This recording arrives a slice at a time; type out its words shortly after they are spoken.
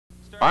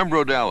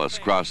Armbro Dallas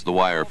crossed the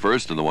wire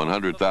first in the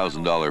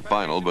 $100,000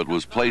 final, but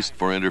was placed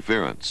for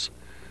interference.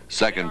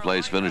 Second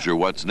place finisher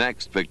What's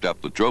Next picked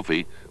up the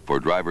trophy for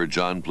driver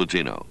John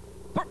Plutino.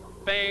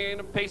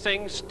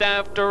 Pacing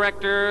staff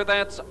director,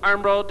 that's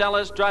Armbro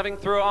Dallas driving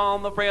through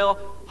on the rail.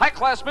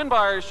 High-class spin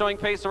bars showing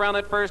pace around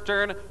that first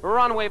turn.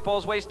 Runway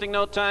poles wasting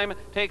no time.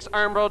 Takes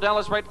Armbro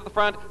Dallas right to the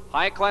front.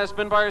 High-class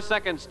spin bars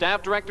second.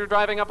 Staff director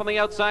driving up on the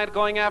outside,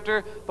 going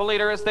after the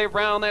leader as they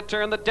round that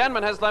turn. The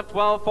Denman has left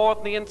 12, fourth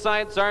on the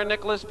inside. Tsar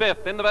Nicholas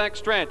fifth in the back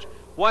stretch.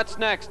 What's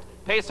Next?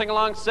 Pacing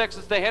along sixth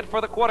as they head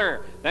for the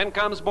quarter. Then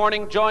comes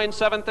Morning Joy in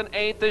seventh, and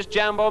eighth is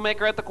Jambo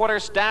Maker at the quarter.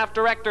 Staff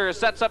director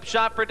sets up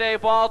shot for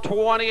Dave Wall,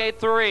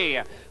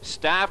 28-3.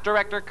 Staff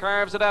director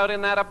carves it out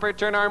in that upper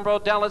turn.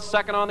 Armbro Dallas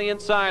second on the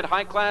inside.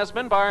 High class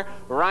Minbar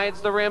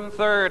rides the rim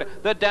third.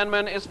 The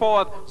Denman is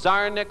fourth.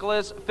 Tsar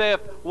Nicholas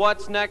fifth.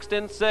 What's Next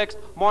in sixth.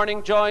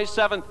 Morning Joy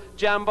seventh.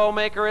 Jambo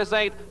Maker is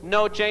eighth.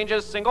 No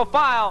changes, single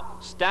file.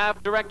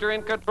 Staff director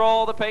in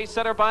control. The pace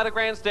setter by the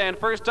grandstand.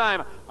 First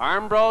time.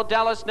 Armbro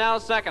Dallas now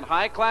second.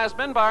 High class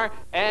Minbar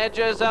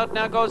edges out,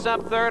 now goes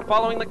up third,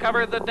 following the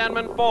cover, the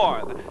Denman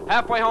fourth.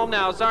 Halfway home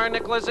now, Tsar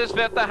Nicholas is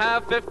fifth, the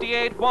half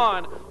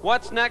 58-1.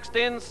 What's Next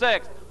in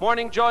sixth.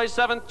 Morning Joy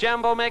seventh,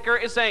 Jambo Maker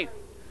is eighth.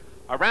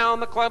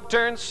 Around the club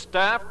turn,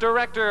 staff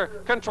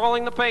director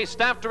controlling the pace.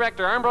 Staff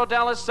director, Armbro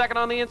Dallas second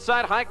on the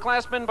inside, high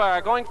class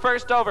Minbar going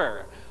first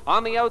over.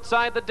 On the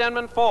outside, the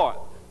Denman fourth.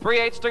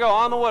 3/8 to go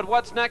on the wood.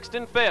 What's Next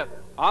in fifth.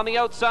 On the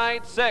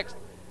outside, sixth.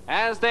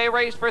 As they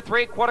race for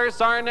three quarters,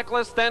 Tsar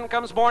Nicholas, then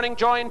comes Morning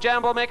Joy, and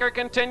Jambo Maker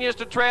continues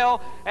to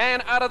trail.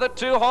 And out of the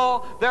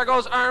two-hole, there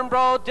goes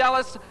Armbro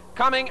Dallas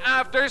coming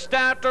after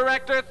staff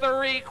director,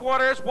 three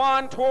quarters,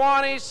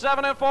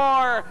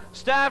 127-4.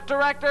 Staff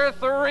director,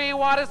 3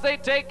 wide as they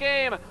take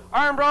aim.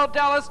 Armbro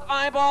Dallas,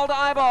 eyeball to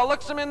eyeball,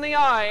 looks him in the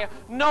eye.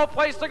 No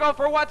place to go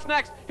for What's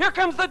Next. Here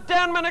comes the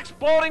Denman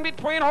exploding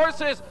between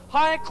horses.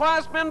 High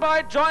class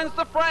Minbar joins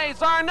the fray.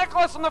 Tsar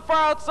Nicholas on the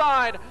far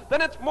outside.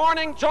 Then it's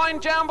Morning Joy,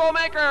 Jambo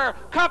Maker.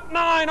 Cup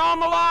 9 on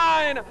the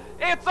line.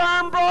 It's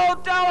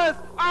Armbro Dallas.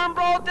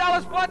 Armbro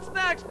Dallas, What's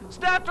Next?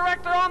 Staff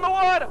director on the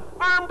wood.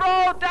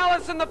 Armbro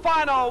Dallas in the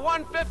final,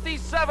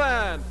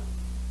 157.